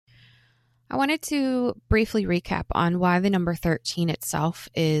I wanted to briefly recap on why the number 13 itself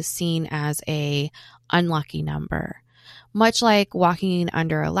is seen as a unlucky number. Much like walking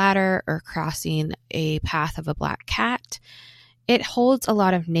under a ladder or crossing a path of a black cat, it holds a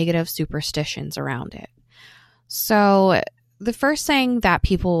lot of negative superstitions around it. So the first thing that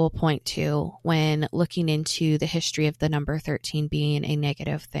people will point to when looking into the history of the number 13 being a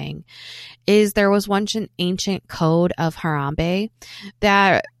negative thing is there was once an ancient code of Harambe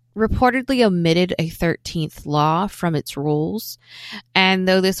that reportedly omitted a 13th law from its rules. And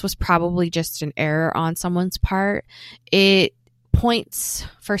though this was probably just an error on someone's part,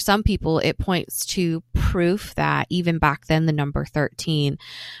 for some people, it points to proof that even back then the number 13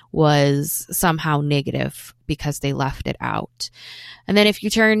 was somehow negative because they left it out. And then if you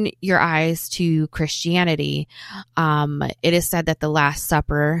turn your eyes to Christianity, it is said that the Last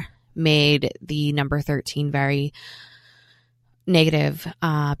Supper made the number 13 very negative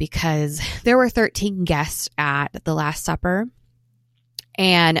because there were 13 guests at the Last Supper.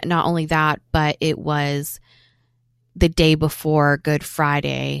 And not only that, but it was the day before Good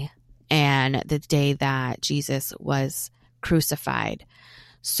Friday and the day that Jesus was crucified.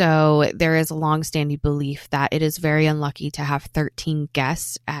 So there is a long-standing belief that it is very unlucky to have 13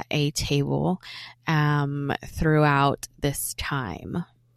 guests at a table throughout this time.